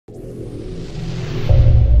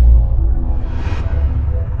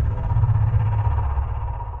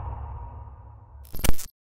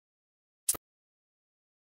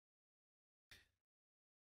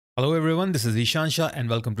Hello everyone, this is Ishan Shah and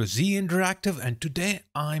welcome to Z Interactive, and today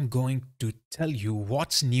I'm going to tell you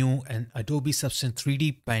what's new in Adobe Substance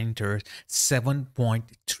 3D Painter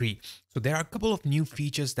 7.3. So there are a couple of new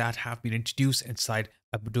features that have been introduced inside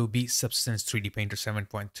Adobe Substance 3D Painter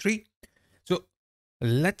 7.3. So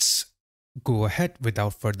let's go ahead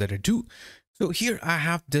without further ado. So here I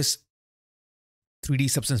have this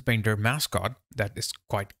 3D Substance Painter mascot that is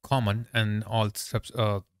quite common in all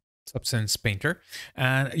Substance Painter.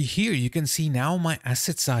 And here you can see now my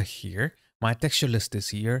assets are here, my texture list is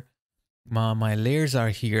here, my layers are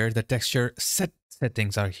here, the texture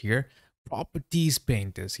settings are here, properties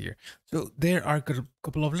paint is here. So there are a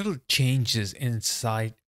couple of little changes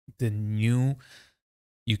inside the new,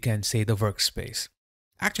 you can say, the workspace.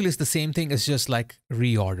 Actually, it's the same thing, it's just like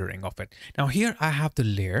reordering of it. Now here I have the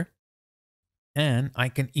layer and I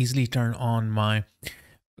can easily turn on my,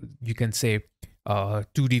 you can say,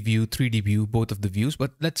 2D view, 3D view, both of the views,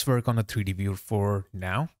 but let's work on a 3D view for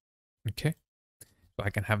now. Okay, so I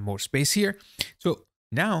can have more space here. So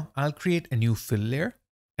now I'll create a new fill layer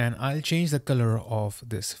and I'll change the color of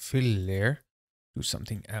this fill layer to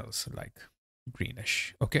something else like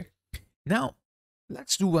greenish. Okay, now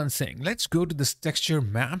let's do one thing. Let's go to this texture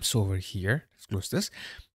maps over here. Let's close this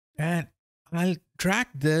and I'll drag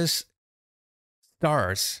this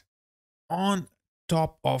stars on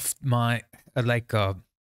top of my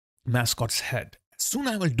mascot's head. As soon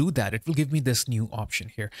as I will do that, it will give me this new option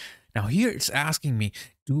here. Now here it's asking me,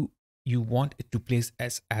 do you want it to place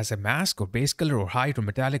as a mask or base color or height or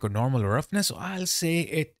metallic or normal or roughness? So I'll say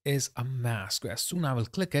it is a mask. As soon as I will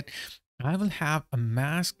click it, I will have a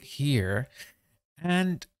mask here.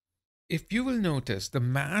 And if you will notice, the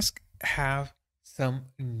mask have some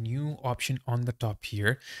new option on the top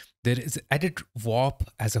here. There is edit warp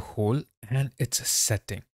as a whole and it's a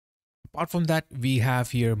setting. Apart from that, we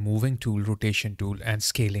have here moving tool, rotation tool, and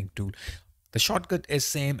scaling tool. The shortcut is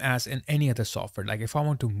same as in any other software. Like if I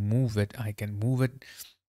want to move it, I can move it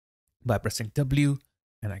by pressing W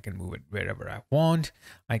and I can move it wherever I want.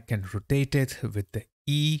 I can rotate it with the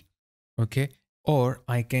E, okay? Or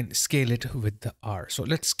I can scale it with the R. So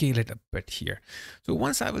let's scale it a bit here. So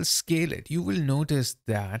once I will scale it, you will notice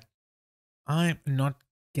that I'm not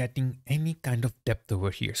getting any kind of depth over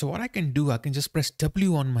here. So what I can do, I can just press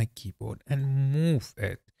W on my keyboard and move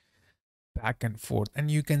it back and forth. And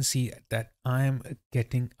you can see that I'm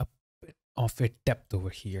getting a bit of a depth over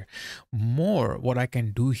here. More, what I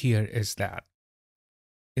can do here is that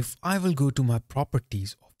if I will go to my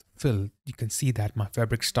properties of the fill, you can see that my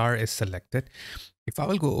fabric star is selected. If I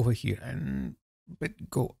will go over here and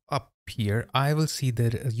go up here, I will see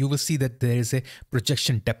that you will see that there is a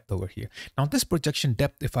projection depth over here. Now this projection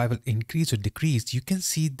depth, if I will increase or decrease, you can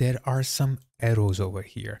see there are some arrows over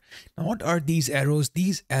here. Now what are these arrows?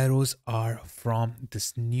 These arrows are from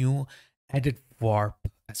this new edit warp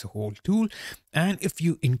as a whole tool. And if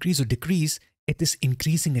you increase or decrease, it is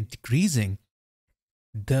increasing and decreasing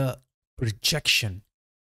the projection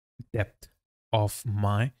depth of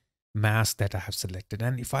my mask that I have selected.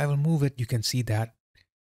 And if I will move it, you can see that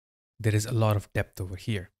there is a lot of depth over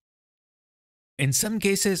here. In some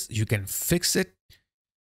cases, you can fix it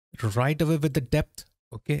right away with the depth,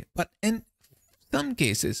 okay? But in some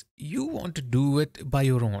cases, you want to do it by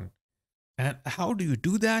your own. And how do you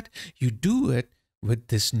do that? You do it with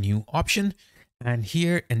this new option. And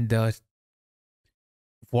here in the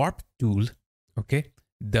warp tool, okay,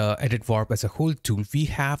 the edit warp as a whole tool, we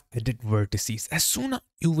have edit vertices. As soon as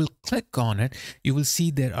you will click on it, you will see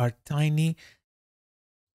there are tiny,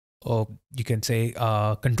 you can say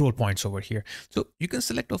control points over here. So you can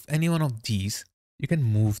select off any one of these. You can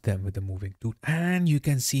move them with the moving tool and you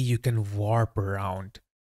can see you can warp around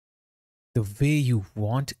the way you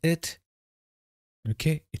want it.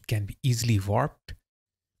 Okay, it can be easily warped.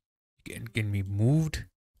 It can be moved.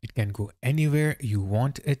 It can go anywhere you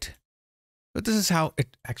want it. So this is how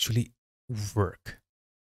it actually works.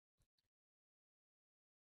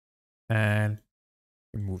 And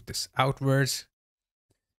move this outwards.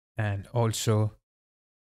 And also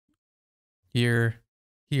here,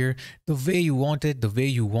 the way you want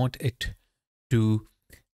it, to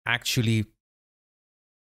actually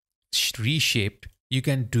reshaped, you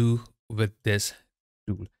can do with this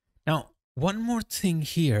tool. Now, one more thing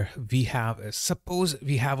here we have is, suppose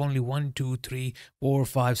we have only 1, 2, 3, 4,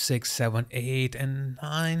 5, 6, 7, 8, and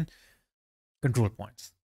 9 control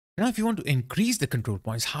points. Now, if you want to increase the control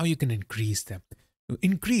points, how you can increase them? To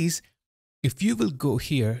increase, if you will go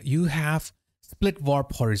here, you have split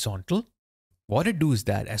warp horizontal. What it do is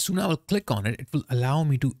that as soon as I will click on it, it will allow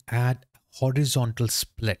me to add horizontal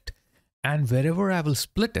split. And wherever I will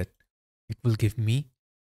split it, it will give me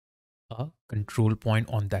a control point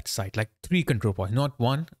on that side, like 3 control points, not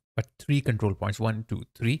one, but 3 control points, 1, 2,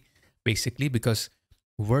 3, basically, because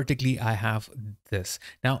vertically I have this.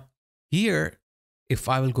 Now here, if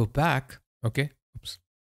I will go back, okay, oops,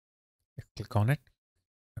 click on it.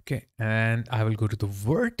 Okay, and I will go to the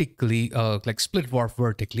vertically, like split warp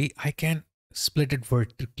vertically. I can split it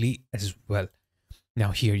vertically as well.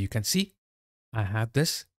 Now here you can see I have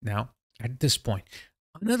this now at this point.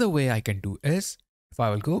 Another way I can do is, if I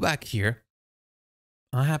will go back here,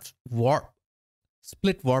 I have warp,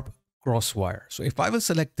 split warp cross wire. So if I will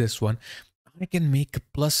select this one, I can make a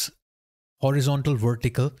plus horizontal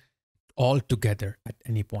vertical all together at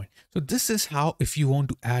any point. So this is how, if you want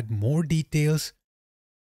to add more details,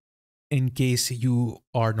 in case you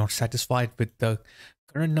are not satisfied with the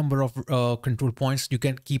current number of control points, you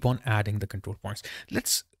can keep on adding the control points.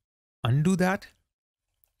 Let's undo that.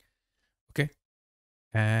 Okay.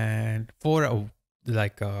 And for I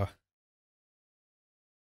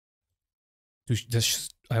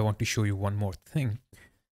want to show you one more thing.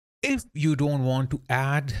 If you don't want to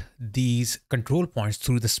add these control points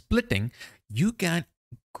through the splitting, you can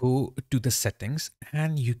go to the settings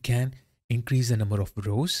and you can increase the number of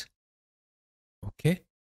rows, okay,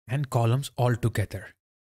 and columns all together.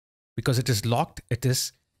 Because it is locked, it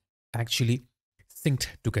is actually synced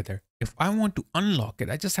together. If I want to unlock it,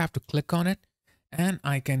 I just have to click on it and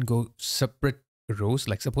I can go separate rows.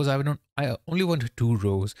 Like suppose I only want 2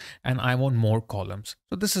 rows and I want more columns.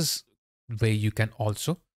 So this is where you can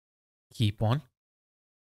also keep on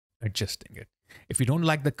adjusting it. If you don't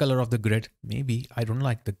like the color of the grid, maybe I don't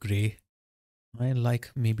like the gray, I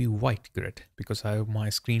like maybe white grid, because my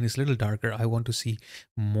screen is a little darker. I want to see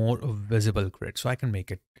more visible grid, so I can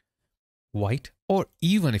make it white. Or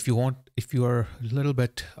even if you want, if you are a little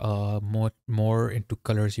bit more into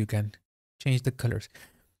colors, you can change the colors.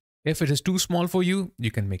 If it is too small for you,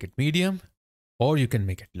 you can make it medium or you can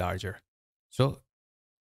make it larger. So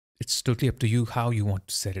it's totally up to you how you want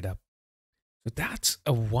to set it up. So that's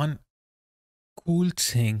one cool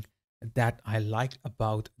thing that I like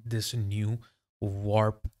about this new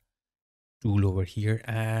warp tool over here.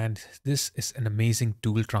 And this is an amazing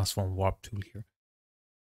tool, transform warp tool here.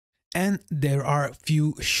 And there are a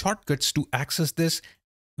few shortcuts to access this,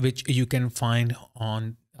 which you can find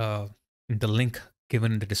on in the link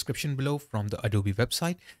given in the description below from the Adobe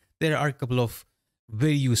website. There are a couple of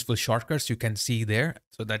very useful shortcuts you can see there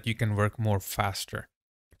so that you can work more faster.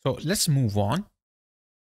 So let's move on.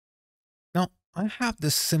 Now I have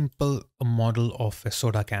this simple model of a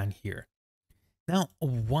soda can here. Now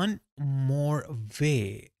one more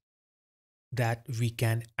way that we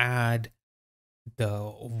can add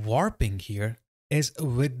the warping here is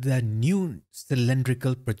with the new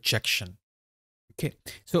cylindrical projection. Okay,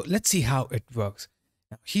 so let's see how it works.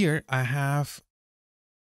 Now here I have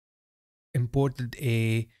imported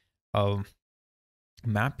a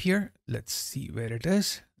map here. Let's see where it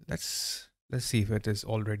is. Let's see if it is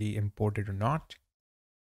already imported or not.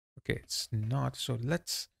 Okay, it's not. So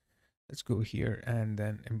let's go here and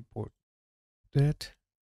then import it.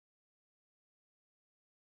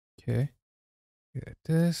 Okay, here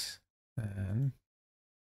it is, and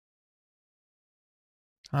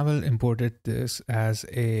I will import this as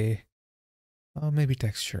a maybe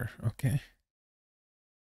texture. Okay,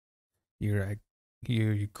 here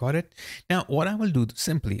you got it. Now what I will do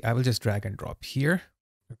simply, I will just drag and drop here.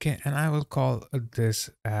 Okay, and I will call this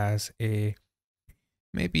as a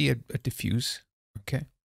maybe a diffuse. Okay,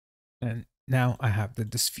 and now I have the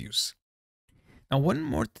diffuse. Now one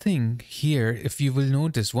more thing here, if you will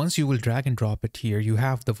notice, once you will drag and drop it here, you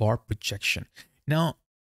have the warp projection. Now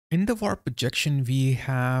in the warp projection, we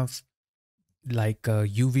have like a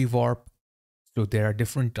UV warp. So there are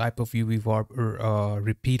different type of UV warp, or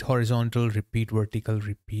repeat horizontal, repeat vertical,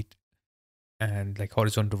 repeat, and like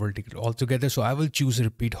horizontal, vertical all together. So I will choose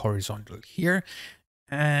repeat horizontal here.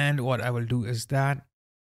 And what I will do is that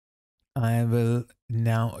I will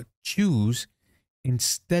now choose,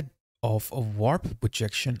 instead of a warp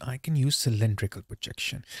projection, I can use cylindrical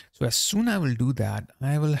projection. So as soon as I will do that,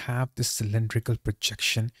 I will have this cylindrical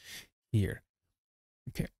projection here.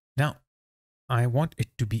 Okay, now I want it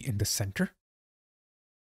to be in the center.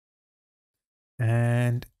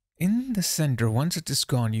 And in the center, once it is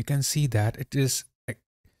gone, you can see that it is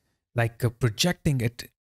like projecting it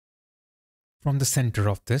from the center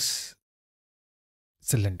of this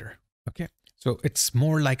cylinder. Okay, so it's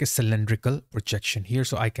more like a cylindrical projection here.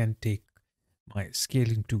 So I can take my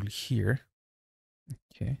scaling tool here.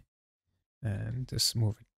 Okay, and just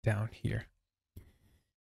move it down here.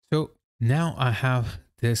 So now I have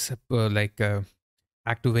this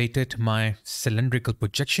activated my cylindrical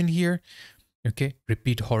projection here. Okay,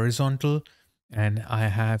 repeat horizontal, And I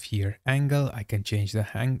have here angle. I can change the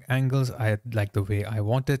angles. I like the way I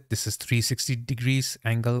want it. This is 360 degrees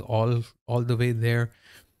angle all the way there.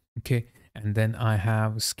 Okay. And then I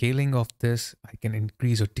have scaling of this. I can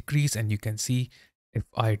increase or decrease, and you can see if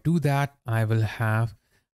I do that, I will have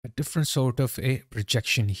a different sort of a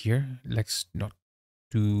projection here. Let's not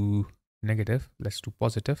do negative. Let's do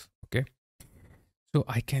positive. Okay.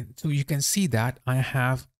 So you can see that I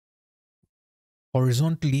have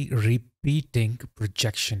horizontally repeating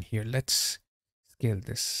projection here. Let's scale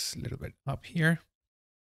this a little bit up here.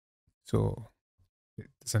 So it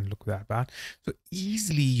doesn't look that bad. So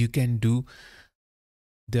easily you can do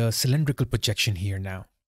the cylindrical projection here now.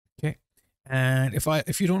 Okay. And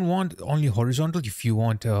if you don't want only horizontal, if you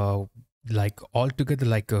want like altogether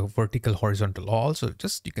like a vertical horizontal also,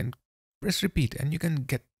 just you can press repeat and you can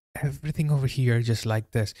get everything over here just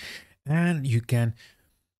like this. And you can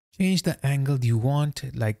change the angle you want,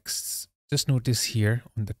 like just notice here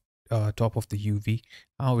on the top of the UV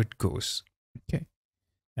how it goes. Okay.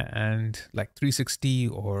 And like 360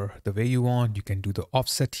 or the way you want, you can do the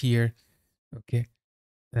offset here. Okay.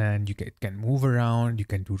 And it can move around, you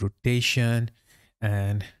can do rotation,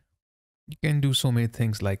 and you can do so many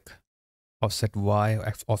things like offset Y,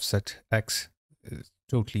 offset X. Is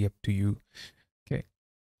totally up to you. Okay.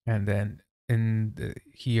 And then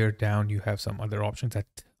here down, you have some other options that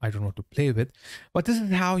I don't know to play with, but this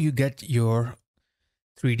is how you get your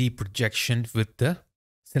 3D projection with the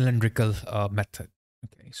cylindrical method.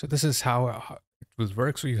 Okay. So this is how it will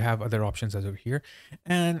work. So you have other options as over here,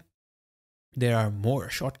 and there are more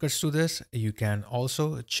shortcuts to this. You can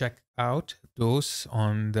also check out those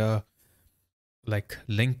on the like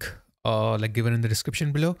link like given in the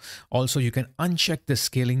description below. Also, you can uncheck the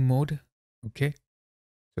scaling mode. Okay.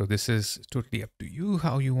 So this is totally up to you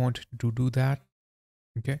how you want to do that.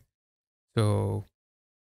 Okay. So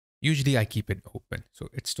usually I keep it open. So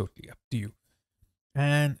it's totally up to you.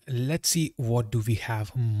 And let's see what do we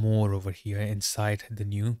have more over here inside the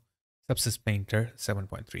new Substance Painter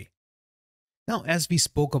 7.3. Now, as we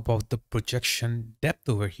spoke about the projection depth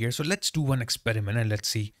over here, so let's do one experiment and let's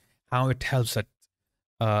see how it helps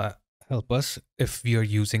help us if we are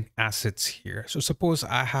using assets here. So suppose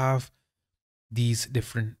I have these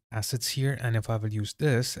different assets here, and if I will use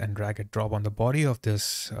this and drag and drop on the body of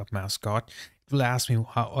this mascot, it will ask me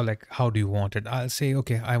how do you want it? I'll say,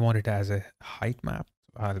 okay, I want it as a height map.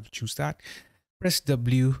 I'll choose that. Press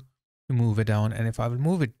W to move it down, and if I will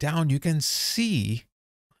move it down, you can see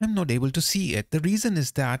I'm not able to see it. The reason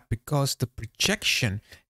is that because the projection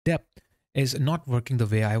depth is not working the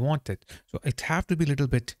way I want it. So it have to be a little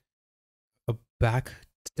bit back,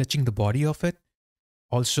 touching the body of it.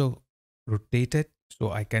 Also rotate it so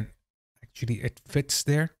I can actually, it fits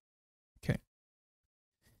there. Okay.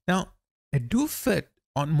 Now it do fit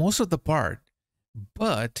on most of the part,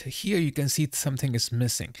 but here you can see something is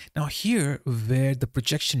missing. Now here where the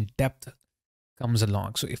projection depth comes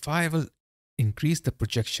along. So if I will increase the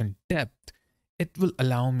projection depth, it will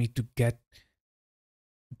allow me to get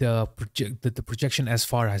the projection as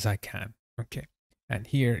far as I can. Okay. And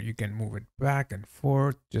here you can move it back and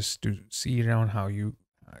forth just to see around how you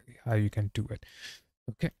can do it.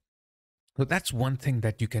 Okay. So that's one thing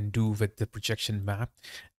that you can do with the projection map.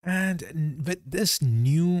 And with this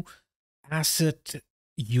new asset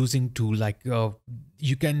using tool, like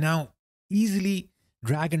you can now easily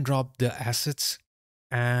drag and drop the assets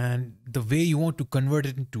and the way you want to convert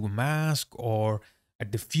it into a mask or a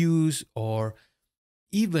diffuse or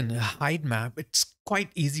even a hide map. It's quite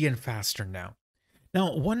easy and faster now.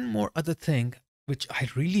 Now, one more other thing which I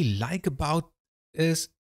really like about is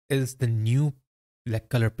the new like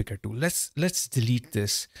color picker tool. Let's delete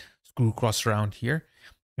this screw cross around here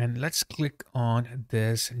and let's click on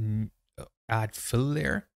this add fill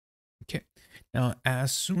layer. Okay. Now,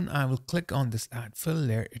 as soon I will click on this add fill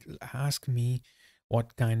layer, it will ask me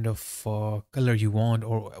what kind of color you want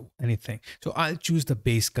or anything. So I'll choose the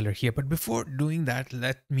base color here. But before doing that,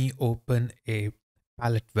 let me open a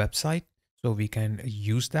palette website so we can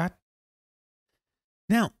use that.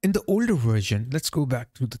 Now, in the older version, let's go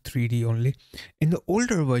back to the 3D only. In the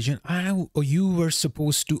older version, you were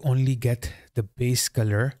supposed to only get the base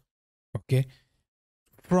color, okay,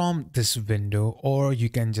 from this window, or you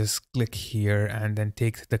can just click here and then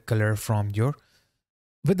take the color from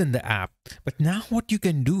within the app. But now what you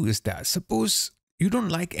can do is that suppose you don't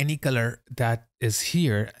like any color that is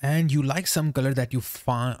here and you like some color that you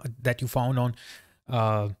found on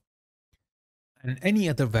and any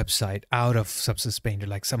other website out of Substance Painter,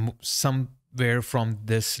 like somewhere from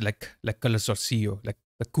this like colors.co, like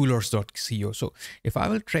the coolors.co. So if I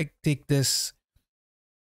will take this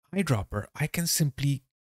eyedropper, I can simply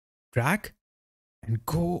drag and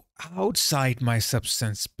go outside my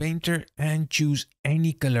Substance Painter and choose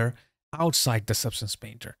any color outside the Substance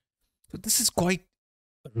Painter. So this is quite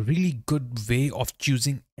a really good way of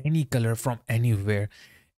choosing any color from anywhere.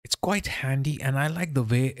 It's quite handy, and I like the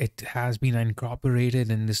way it has been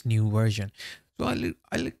incorporated in this new version. So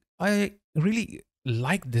I really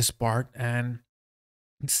like this part, and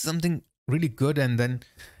it's something really good. And then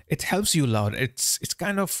it helps you a lot. It's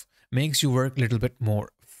kind of makes you work a little bit more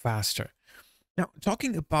faster. Now,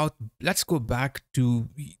 talking about, let's go back to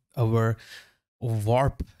our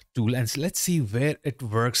warp tool and let's see where it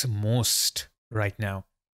works most right now.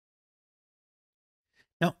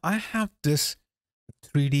 Now, I have this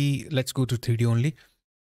 3D, let's go to 3D only,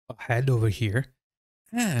 head over here,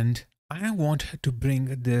 and I want to bring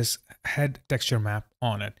this head texture map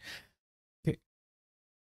on it. Okay.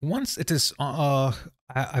 Once it is, I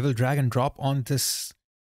will drag and drop on this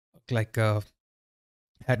like a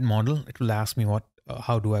head model. It will ask me what,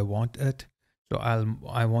 how do I want it? So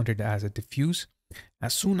I want it as a diffuse.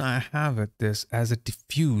 As soon I have it this as a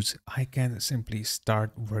diffuse, I can simply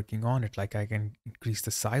start working on it. Like I can increase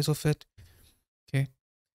the size of it, okay,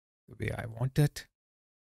 the way I want it.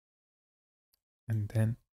 And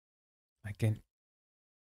then I can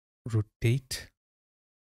rotate,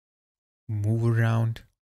 move around.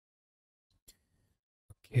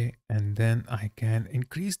 Okay, and then I can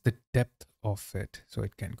increase the depth of it. So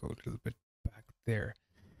it can go a little bit back there.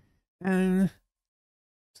 And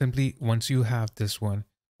simply once you have this one,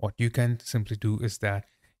 what you can simply do is that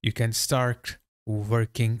you can start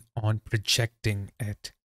working on projecting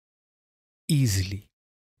it easily.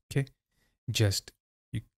 Okay, just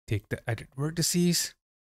you take the edit vertices,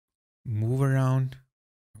 move around,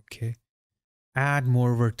 okay, add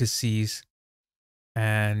more vertices,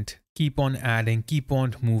 and keep on adding, keep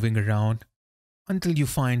on moving around until you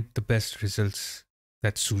find the best results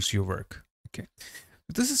that suits your work. Okay,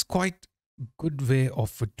 this is quite good way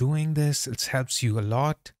of doing this. It helps you a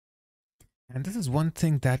lot, and this is one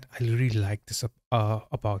thing that I really like this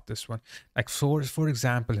about this one. Like for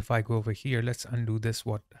example, if I go over here, let's undo this,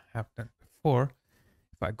 what happened before.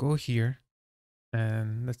 If I go here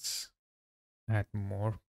and let's add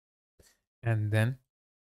more, and then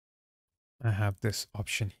I have this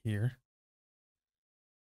option here.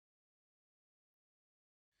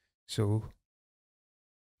 So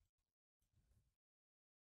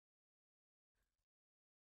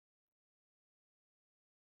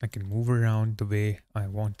I can move around the way I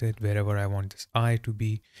want it, wherever I want this eye to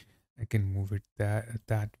be. I can move it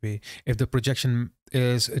that way. If the projection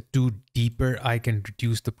is too deeper, I can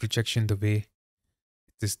reduce the projection the way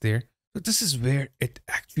it is there. So this is where it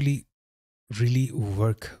actually really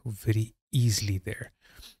work very easily there.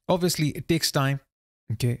 Obviously, it takes time,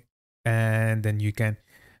 okay? And then you can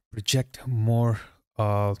project more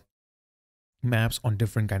maps on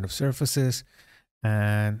different kind of surfaces.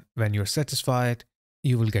 And when you're satisfied,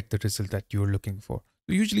 you will get the result that you're looking for.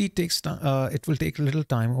 So usually it takes time, it will take a little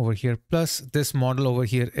time over here. Plus this model over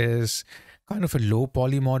here is kind of a low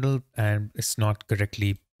poly model and it's not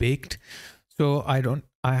correctly baked. So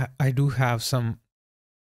I do have some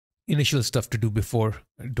initial stuff to do before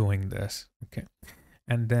doing this. Okay.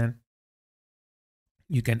 And then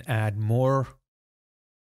you can add more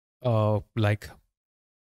like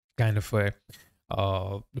kind of a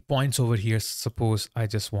the points over here. Suppose I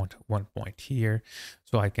just want one point here,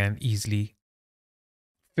 so I can easily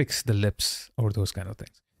fix the lips or those kind of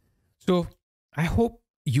things. So I hope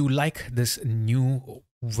you like this new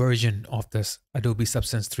version of this Adobe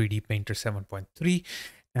Substance 3D Painter 7.3,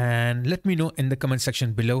 and let me know in the comment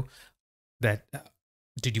section below that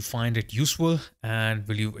did you find it useful, and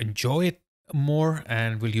will you enjoy it more,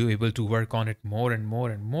 and will you able to work on it more and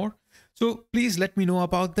more and more. So please let me know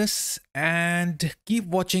about this and keep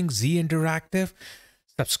watching Z Interactive.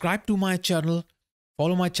 Subscribe to my channel,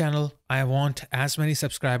 follow my channel. I want as many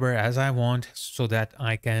subscribers as I want so that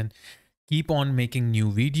I can keep on making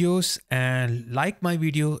new videos, and like my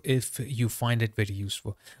video if you find it very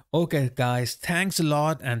useful. Okay guys, thanks a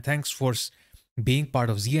lot, and thanks for being part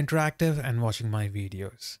of Z Interactive and watching my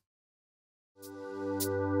videos.